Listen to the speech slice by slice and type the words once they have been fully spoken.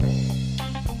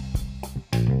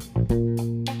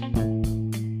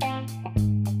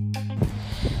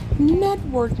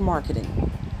network marketing?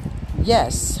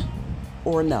 Yes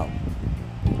or no?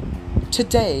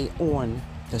 Today on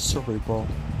The Cerebral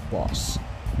Boss.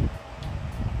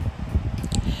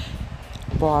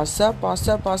 Boss up, boss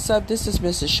up, boss up. This is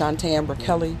Mrs. Shantae Amber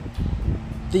Kelly,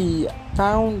 the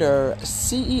founder,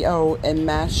 CEO, and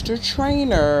master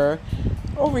trainer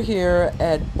over here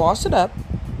at Boss It Up,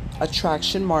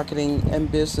 Attraction Marketing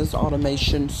and Business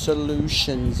Automation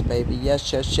Solutions, baby.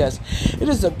 Yes, yes, yes. It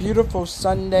is a beautiful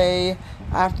Sunday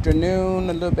afternoon,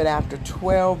 a little bit after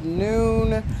 12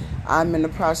 noon. I'm in the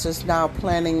process now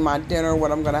planning my dinner,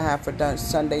 what I'm going to have for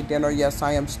Sunday dinner. Yes,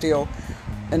 I am still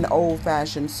an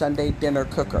old-fashioned Sunday dinner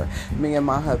cooker, me and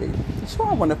my hubby. So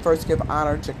I want to first give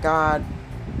honor to God.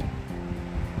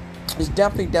 It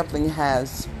definitely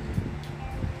has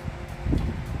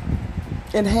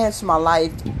enhanced my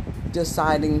life,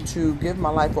 deciding to give my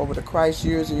life over to Christ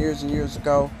years and years and years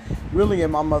ago. Really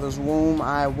in my mother's womb.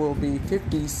 I will be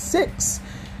 56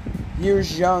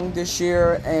 years young this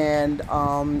year, and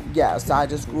yes, I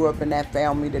just grew up in that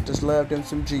family that just loved him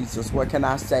some Jesus. What can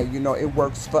I say? You know, it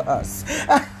works for us.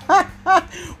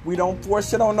 We don't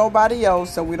force it on nobody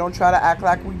else, and we don't try to act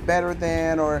like we better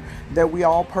than or that we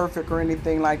all perfect or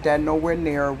anything like that. Nowhere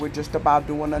near. We're just about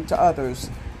doing unto others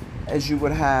as you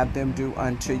would have them do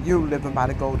unto you, living by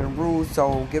the golden rule.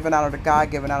 So giving honor to God,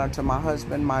 giving honor to my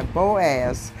husband, my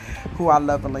Boaz, who I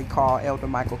lovingly call Elder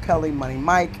Michael Kelly, Money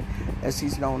Mike, as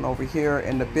he's known over here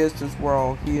in the business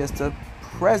world. He is the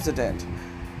president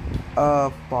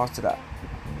of Boss It Up,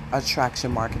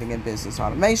 Attraction Marketing and Business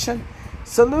Automation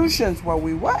Solutions, where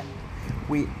we what?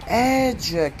 We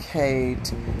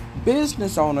educate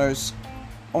business owners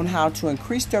on how to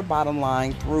increase their bottom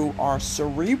line through our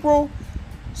cerebral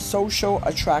social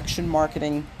attraction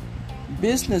marketing,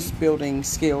 business building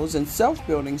skills, and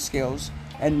self-building skills,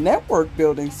 and network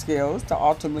building skills to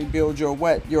ultimately build your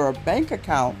what? Your bank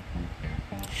account.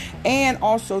 And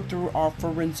also through our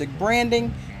forensic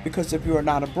branding, because if you are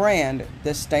not a brand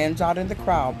that stands out in the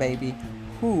crowd, baby,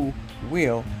 who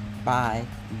will buy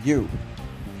you?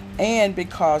 And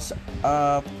because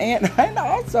of, and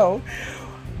also,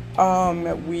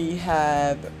 we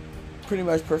have pretty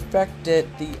much perfected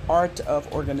the art of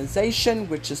organization,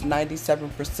 which is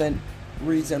 97%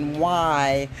 reason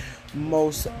why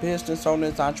most business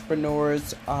owners,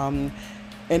 entrepreneurs, in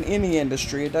any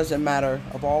industry, it doesn't matter,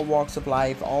 of all walks of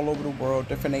life, all over the world,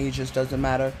 different ages, doesn't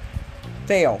matter,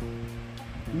 fail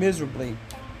miserably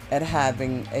at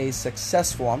having a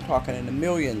successful, I'm talking in the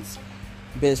millions,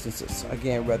 businesses.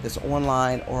 Again, whether it's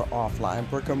online or offline,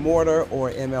 brick and mortar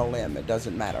or MLM, it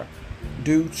doesn't matter,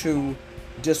 due to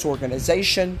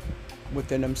disorganization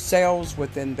within themselves,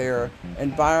 within their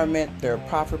environment, their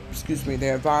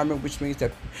environment, which means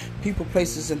that people,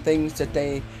 places, and things that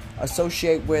they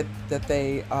associate with, that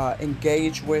they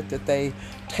engage with, that they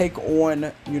take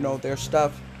on, their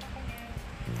stuff,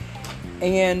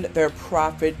 and their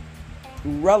profit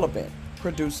relevant,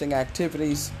 producing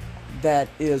activities that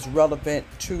is relevant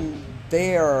to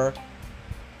their,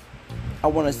 I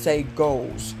want to say,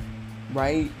 goals.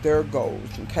 Right? Their goals,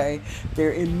 okay?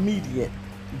 Their immediate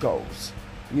goals.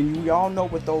 We all know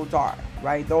what those are,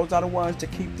 right? Those are the ones to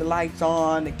keep the lights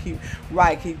on, to keep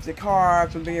the car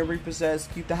from being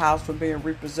repossessed, keep the house from being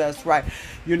repossessed, right?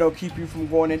 Keep you from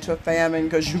going into a famine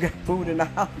because you got food in the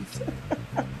house.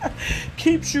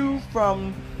 keeps you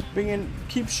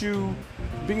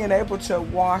being able to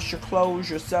wash your clothes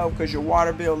yourself because your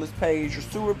water bill is paid, your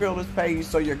sewer bill is paid,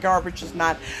 so your garbage is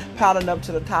not piling up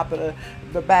to the top of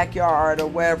the backyard or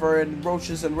wherever, and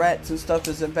roaches and rats and stuff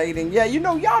is invading. Yeah,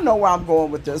 y'all know where I'm going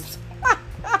with this.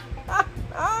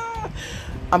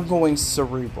 I'm going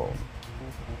cerebral.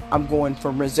 I'm going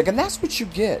forensic. And that's what you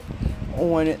get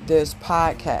on this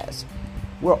podcast.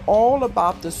 We're all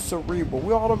about the cerebral.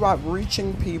 We're all about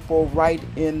reaching people right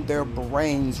in their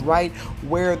brains, right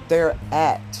where they're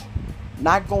at.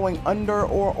 Not going under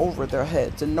or over their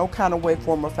heads in no kind of way,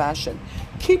 form, or fashion.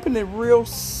 Keeping it real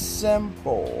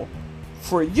simple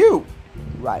for you,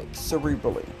 right,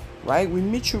 cerebrally, right? We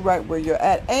meet you right where you're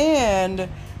at, and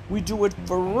we do it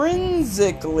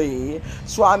forensically.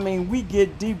 So, we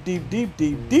get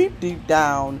deep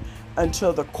down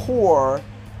until the core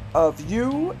of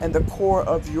you and the core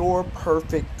of your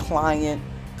perfect client,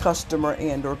 customer,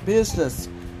 and or business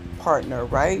partner,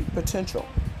 right? Potential.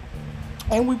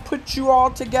 And we put you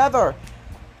all together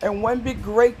in one big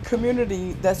great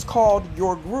community that's called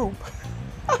your group.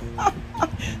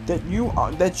 that you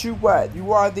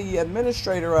are the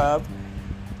administrator of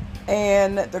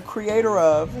and the creator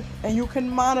of, and you can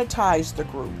monetize the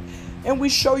group. And we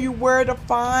show you where to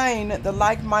find the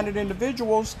like-minded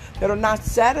individuals that are not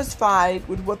satisfied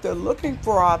with what they're looking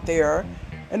for out there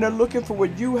and they're looking for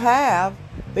what you have.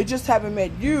 They just haven't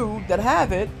met you that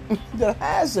have it, that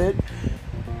has it.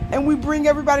 And we bring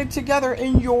everybody together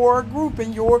in your group,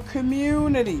 in your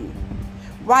community.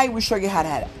 Right? We show you how to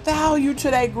add value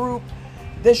to that group.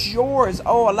 That's yours.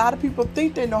 Oh, a lot of people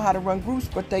think they know how to run groups,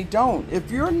 but they don't.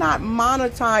 If you're not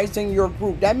monetizing your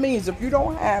group, that means if you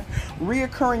don't have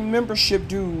reoccurring membership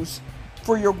dues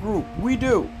for your group, we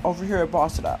do over here at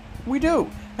Boss It Up. We do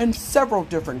in several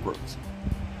different groups.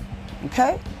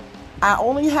 Okay? I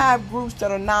only have groups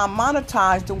that are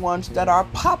non-monetized, the ones that are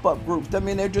pop-up groups. I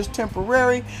mean, they're just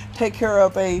temporary, take care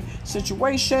of a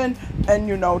situation and,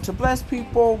 to bless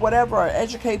people, whatever, or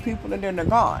educate people, and then they're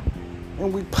gone.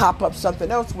 And we pop up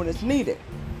something else when it's needed,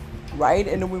 right?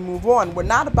 And then we move on. We're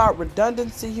not about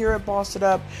redundancy here at Boss It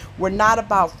Up. We're not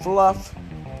about fluff.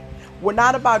 We're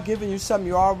not about giving you something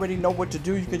you already know what to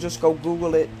do. You can just go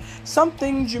Google it. Some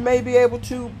things you may be able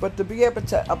to, but to be able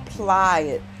to apply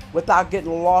it without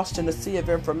getting lost in the sea of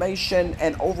information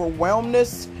and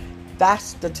overwhelmness,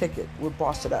 that's the ticket with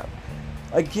Boss It Up.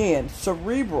 Again,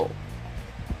 cerebral,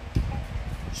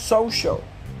 social,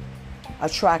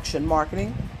 attraction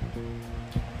marketing,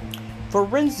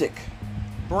 forensic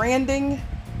branding,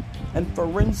 and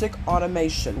forensic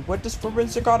automation. What does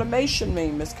forensic automation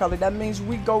mean, Miss Kelly? That means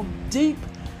we go deep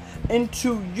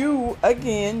into you.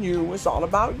 Again, it's all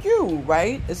about you,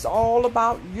 right? It's all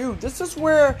about you. This is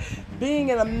where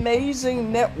being an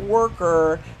amazing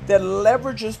networker that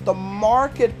leverages the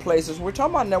marketplaces. We're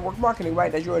talking about network marketing,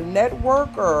 right? That you're a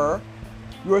networker,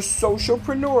 you're a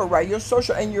socialpreneur, right? You're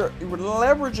social and you're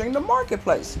leveraging the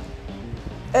marketplace.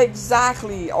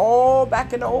 Exactly. All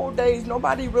back in the old days,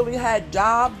 nobody really had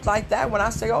jobs like that. When I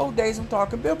say old days, I'm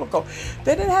talking biblical.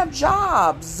 They didn't have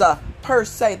jobs per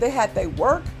se. They had their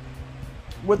work,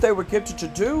 what they were gifted to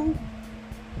do,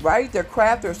 right? Their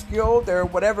craft, their skill, their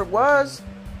whatever it was.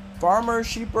 Farmer,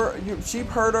 sheep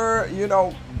herder,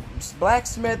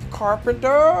 blacksmith,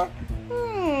 carpenter.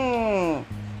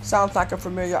 Sounds like a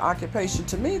familiar occupation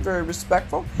to me. Very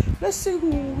respectful. Let's see who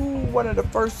one of the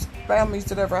first families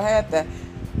that ever had that.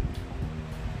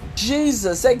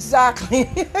 Jesus, exactly.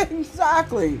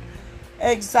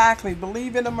 Exactly.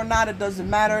 Believe in them or not, it doesn't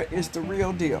matter. It's the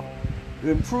real deal.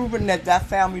 Been proven that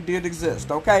family did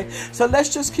exist. Okay, so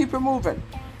let's just keep it moving.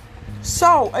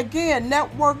 So again,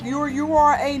 network. You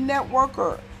are a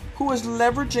networker who is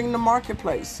leveraging the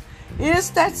marketplace. Is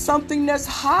that something that's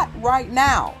hot right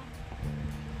now?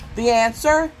 The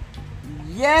answer: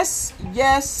 yes,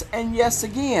 yes, and yes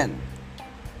again.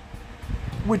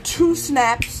 With 2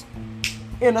 snaps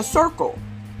in a circle.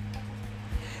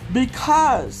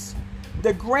 Because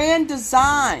the grand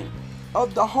design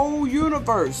of the whole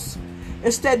universe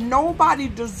is that nobody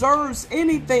deserves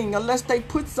anything unless they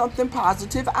put something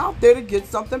positive out there to get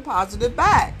something positive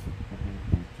back.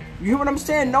 You hear what I'm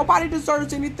saying? Nobody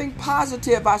deserves anything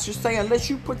positive, I should say, unless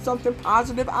you put something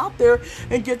positive out there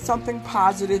and get something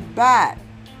positive back.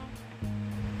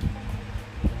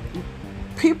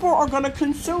 People are going to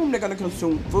consume. They're going to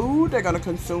consume food. They're going to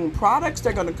consume products.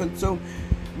 They're going to consume,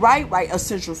 right,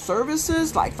 essential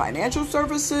services like financial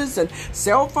services and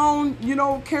cell phone,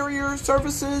 carrier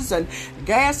services and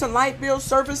gas and light bill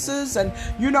services and,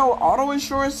 auto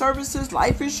insurance services,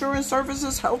 life insurance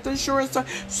services, health insurance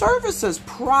services,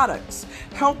 products,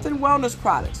 health and wellness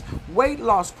products, weight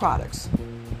loss products,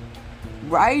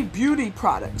 right, beauty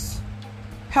products,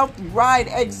 health, right,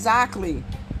 exactly.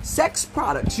 Sex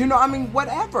products,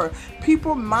 whatever.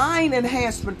 People, mind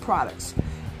enhancement products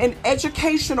and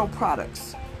educational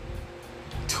products,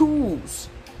 tools,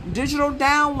 digital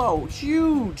download,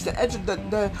 huge.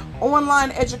 The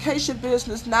online education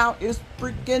business now is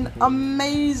freaking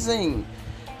amazing.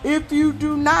 If you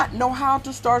do not know how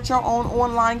to start your own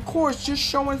online course, just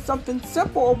showing something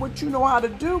simple or what you know how to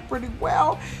do pretty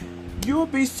well, you'll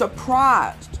be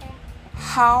surprised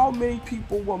how many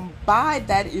people will buy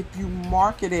that if you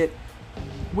market it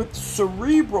with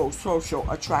cerebral social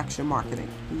attraction marketing.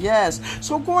 Yes.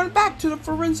 So going back to the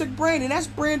forensic branding, that's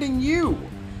branding you.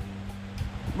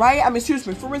 Right?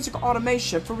 Forensic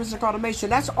automation.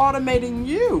 That's automating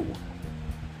you.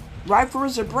 Right?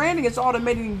 Forensic branding is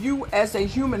automating you as a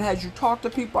human, as you talk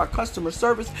to people, our customer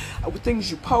service,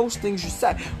 things you post, things you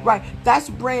say. Right?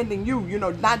 That's branding you.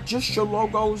 Not just your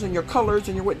logos and your colors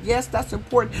and your what. Yes, that's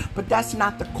important, but that's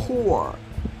not the core.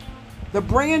 The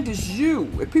brand is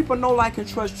you. If people know, like, and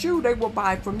trust you, they will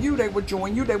buy from you. They will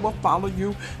join you. They will follow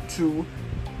you to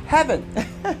heaven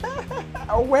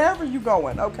or wherever you're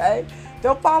going. Okay?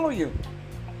 They'll follow you.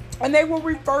 And they will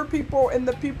refer people, and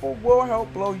the people will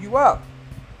help blow you up.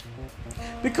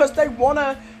 Because they want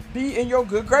to be in your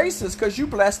good graces because you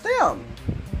bless them.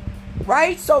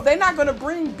 right? So they're not going to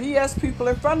bring BS people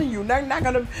in front of you. They're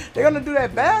going to do their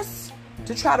best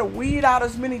to try to weed out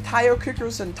as many tire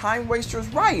kickers and time wasters,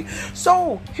 right?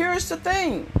 So here's the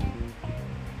thing.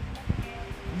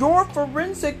 Your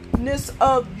forensicness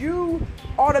of you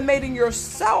automating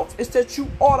yourself is that you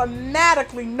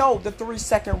automatically know the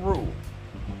 3-second rule.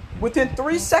 Within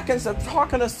 3 seconds of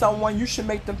talking to someone, you should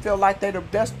make them feel like they're the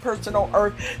best person on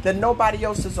earth, that nobody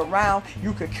else is around.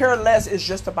 You could care less. It's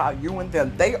just about you and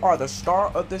them. They are the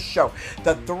star of the show.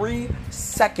 The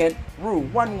 3-second rule.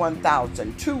 1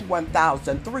 1,000, 2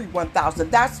 1,000, 3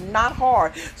 1,000. That's not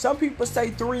hard. Some people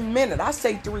say 3 minutes. I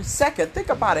say 3 seconds. Think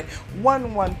about it.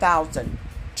 1 1,000,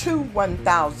 2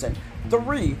 1,000,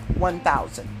 3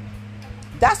 1,000.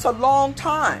 That's a long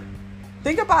time.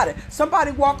 Think about it.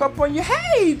 Somebody walk up on you.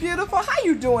 Hey, beautiful. How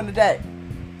you doing today?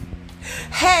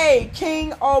 Hey,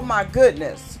 King. Oh, my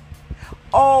goodness.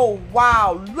 Oh,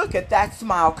 wow. Look at that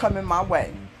smile coming my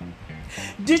way.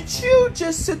 Did you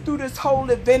just sit through this whole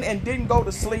event and didn't go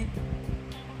to sleep?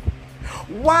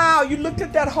 Wow. You looked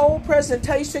at that whole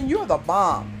presentation. You're the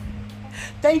bomb.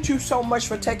 Thank you so much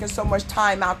for taking so much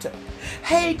time out to.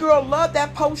 Hey, girl. Love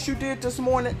that post you did this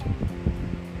morning.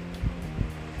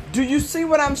 Do you see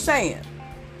what I'm saying?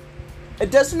 It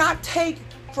does not take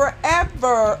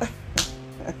forever.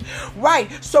 Right.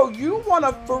 So you want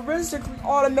to forensically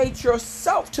automate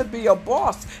yourself to be a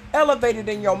boss, elevated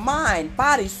in your mind,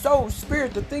 body, soul,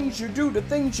 spirit, the things you do, the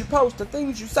things you post, the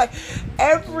things you say,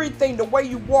 everything, the way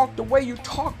you walk, the way you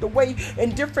talk, the way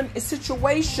in different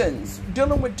situations,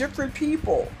 dealing with different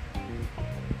people.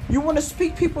 You want to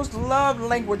speak people's love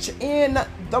language in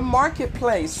the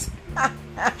marketplace.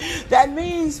 That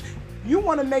means you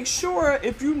want to make sure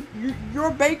if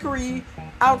your bakery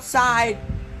outside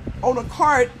on a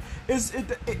cart is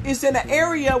in an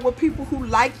area with people who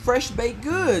like fresh baked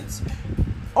goods.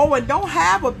 Oh, and don't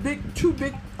have two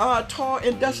big tall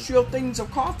industrial things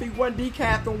of coffee, one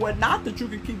decaf and whatnot, that you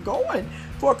can keep going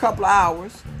for a couple of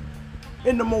hours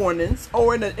in the mornings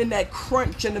or in that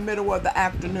crunch in the middle of the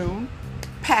afternoon.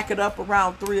 Pack it up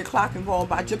around 3 o'clock and go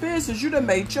about your business. You done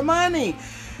made your money.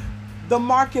 The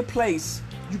marketplace,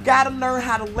 you got to learn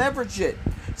how to leverage it.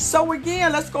 So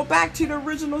again, let's go back to the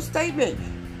original statement.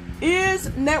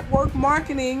 Is network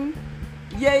marketing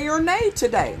yay or nay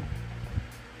today?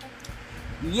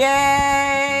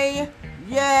 Yay,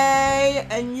 yay,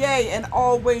 and yay, and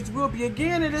always will be.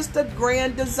 Again, it is the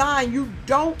grand design. You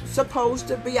don't supposed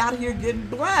to be out here getting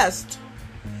blessed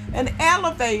and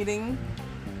elevating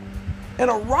in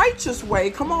a righteous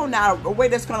way. Come on now, a way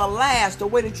that's going to last, a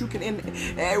way that you can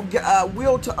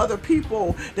will to other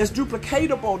people, that's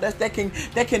duplicatable,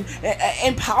 that can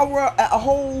empower a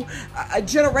whole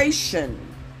generation,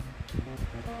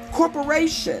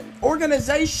 corporation,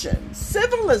 organization,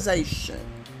 civilization.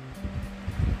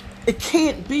 It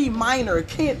can't be minor. It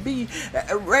can't be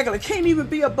regular. It can't even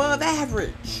be above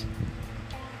average.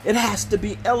 It has to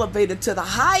be elevated to the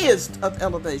highest of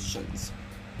elevations.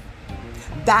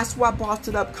 That's why Boss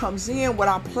It Up comes in with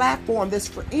our platform that's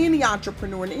for any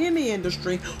entrepreneur in any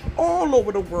industry all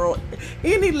over the world,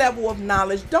 any level of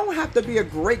knowledge. Don't have to be a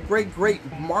great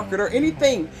marketer,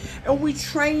 anything. And we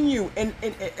train you and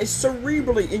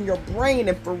cerebrally in your brain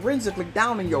and forensically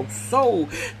down in your soul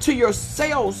to your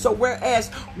cells. So whereas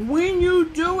when you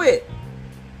do it,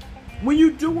 when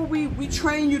you do what we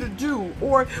train you to do,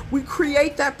 or we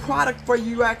create that product for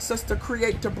you, access to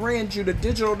create, to brand you, the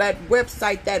digital, that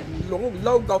website, that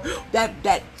logo,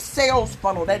 that sales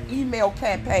funnel, that email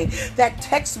campaign, that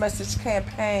text message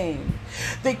campaign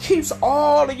that keeps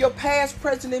all of your past,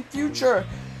 present, and future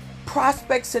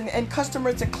prospects and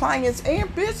customers and clients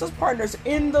and business partners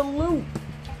in the loop.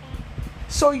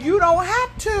 So you don't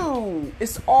have to.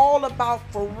 It's all about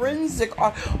forensic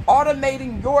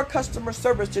automating your customer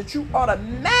service, that you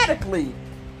automatically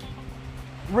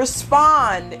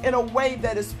respond in a way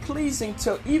that is pleasing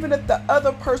to, even if the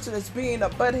other person is being a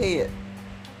butthead.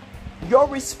 Your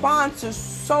response is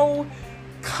so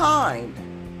kind.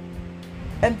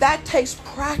 And that takes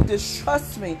practice.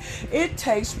 Trust me, it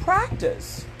takes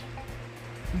practice.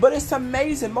 But it's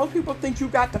amazing. Most people think you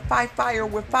got to fight fire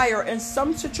with fire. In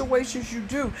some situations you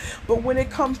do. But when it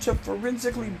comes to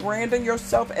forensically branding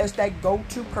yourself as that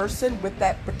go-to person with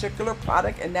that particular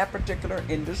product in that particular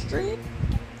industry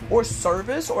or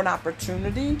service or an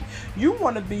opportunity, you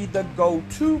want to be the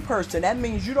go-to person. That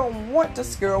means you don't want to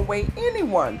scare away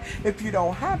anyone if you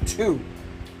don't have to.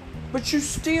 But you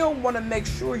still want to make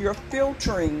sure you're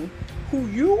filtering who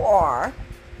you are.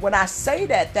 When I say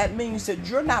that, that means that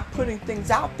you're not putting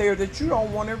things out there that you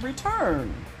don't want to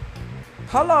return.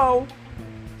 Hello.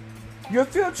 You're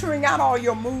filtering out all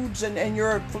your moods and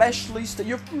your fleshly stuff.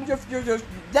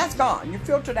 That's gone. You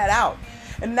filter that out.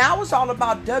 And now it's all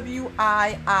about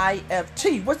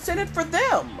WIIFT. What's in it for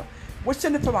them? What's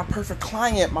in it for my perfect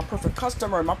client, my perfect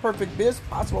customer, my perfect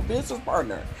possible business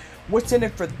partner? What's in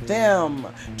it for them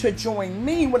to join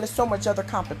me when there's so much other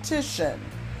competition?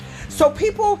 So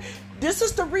people, this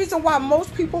is the reason why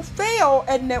most people fail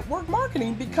at network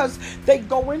marketing, because they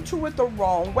go into it the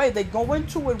wrong way. They go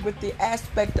into it with the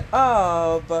aspect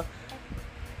of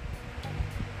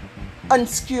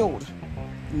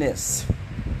unskilledness,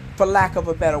 for lack of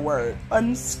a better word,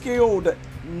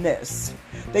 unskilledness.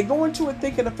 They go into it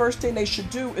thinking the first thing they should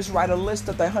do is write a list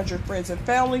of their 100 friends and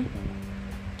family.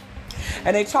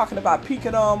 And they're talking about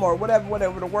peeking them or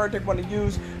whatever the word they want to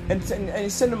use,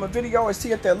 and send them a video and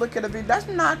see if they're looking at a video. That's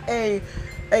not a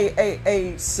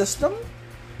system.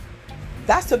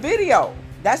 That's a video.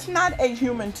 That's not a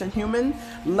human-to-human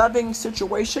loving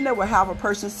situation that will have a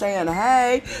person saying,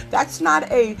 hey, that's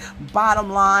not a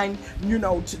bottom line,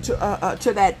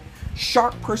 to that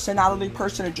sharp personality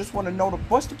person that just want to know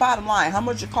what's the bottom line, how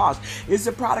much it costs, is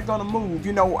the product going to move,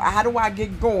 how do I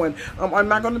get going, am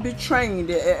I going to be trained,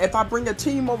 if I bring a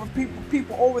team over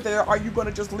people over there, are you going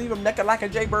to just leave them naked like a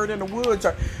jaybird in the woods?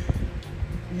 Or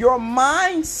your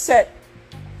mindset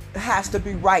has to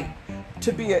be right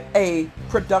to be a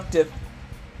productive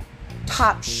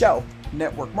top shelf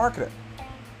network marketer.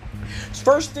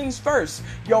 First things first,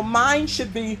 your mind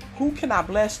should be, who can I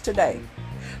bless today?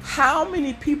 How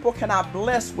many people can I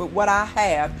bless with what I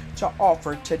have to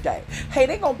offer today? Hey,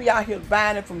 they're going to be out here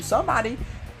buying it from somebody.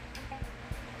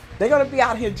 They're going to be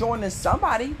out here joining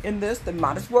somebody in this. That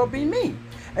might as well be me.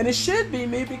 And it should be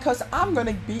me, because I'm going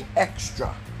to be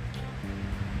extra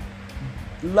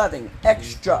loving,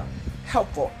 extra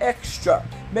helpful, extra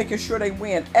making sure they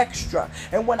win, extra.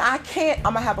 And when I can't,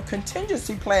 I'm going to have a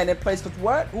contingency plan in place.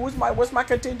 Because what's my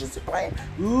contingency plan?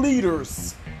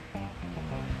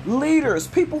 Leaders,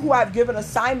 people who I've given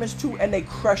assignments to and they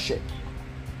crush it.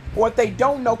 Or if they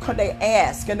don't know, can they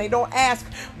ask? And they don't ask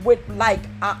with like,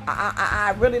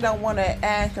 I really don't want to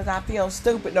ask because I feel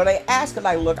stupid. No, they ask it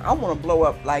like, look, I want to blow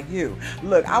up like you.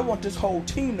 Look, I want this whole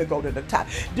team to go to the top.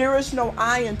 There is no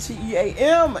I in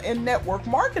TEAM in network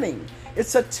marketing.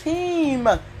 It's a team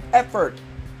effort,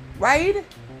 right?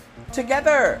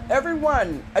 Together,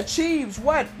 everyone achieves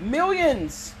what?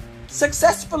 Millions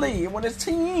successfully. When it's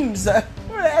teams,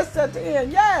 that's at the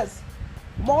end, yes.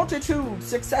 Multitude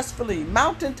successfully,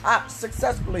 mountaintop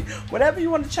successfully, whatever you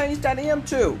want to change that M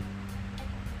to.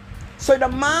 So the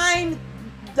mind,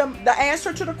 the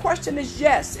answer to the question is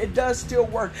yes, it does still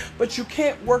work, but you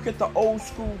can't work it the old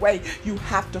school way. You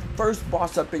have to first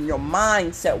boss up in your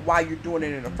mindset why you're doing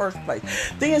it in the first place.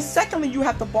 Then secondly, you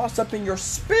have to boss up in your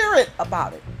spirit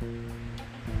about it.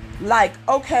 Like,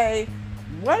 okay,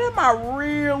 what am I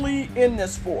really in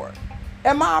this for?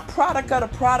 Am I a product of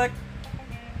the product?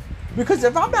 Because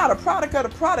if I'm not a product of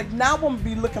the product, now I'm going to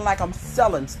be looking like I'm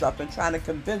selling stuff and trying to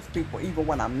convince people even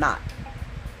when I'm not.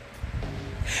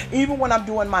 Even when I'm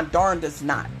doing my darndest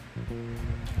not.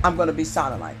 I'm going to be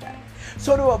sounding like that.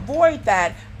 So to avoid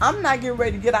that, I'm not getting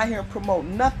ready to get out here and promote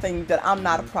nothing that I'm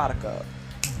not a product of.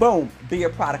 Boom, be a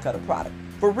product of the product.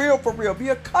 For real, be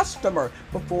a customer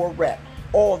before a rep.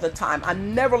 All the time. I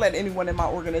never let anyone in my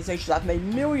organization. I've made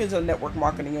millions in the network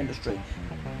marketing industry,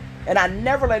 and I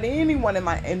never let anyone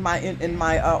in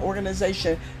my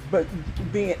organization, but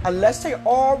being, unless they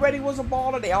already was a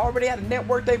baller, they already had a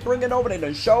network, they bring it over, they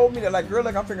done showed me, they're like, girl,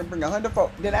 look, I'm freaking bring 100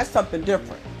 folks. Then that's something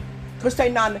different. Because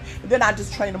then I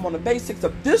just train them on the basics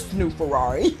of this new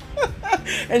Ferrari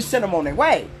and send them on their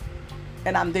way,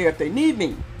 and I'm there if they need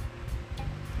me,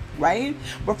 right?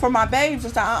 But for my babes,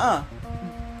 it's like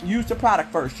use the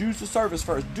product first. Use the service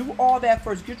first. Do all that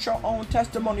first. Get your own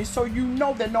testimony so you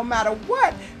know that no matter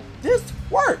what, this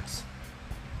works.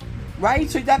 Right?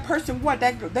 So that person,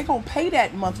 they're going to pay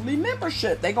that monthly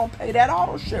membership. They're going to pay that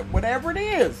auto ship, whatever it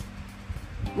is.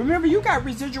 Remember, you got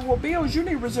residual bills. You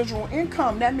need residual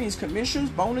income. That means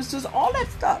commissions, bonuses, all that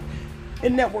stuff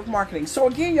in network marketing. So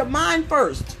again, your mind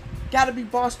first. Got to be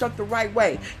bossed up the right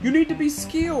way. You need to be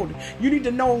skilled. You need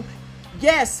to know,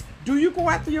 yes, do you go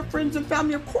after your friends and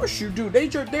family? Of course you do.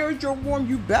 They're your warm.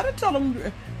 You better tell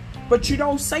them. But you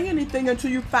don't say anything until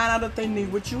you find out if they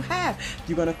need what you have.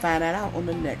 You're going to find that out on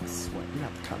the next one. You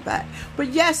have to come back. But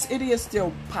yes, it is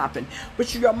still popping.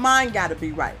 But your mind got to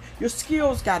be right. Your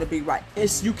skills got to be right.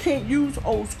 You can't use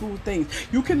old school things.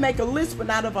 You can make a list, but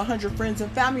not of 100 friends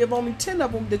and family, of only 10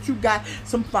 of them that you got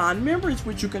some fond memories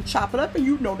with. You can chop it up and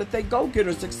you know that they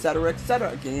go-getters, etc.,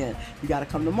 etc. Again, you got to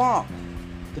come tomorrow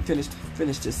to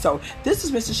finish this. So this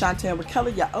is Mr. Chantel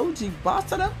McKellar, your OG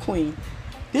boss it up queen.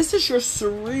 This is your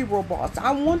cerebral boss.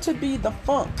 I want to be the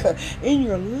funk in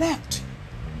your left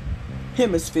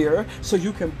hemisphere so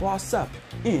you can boss up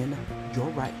in your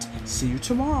right. See you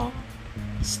tomorrow.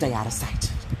 Stay out of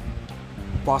sight.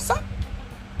 Boss up.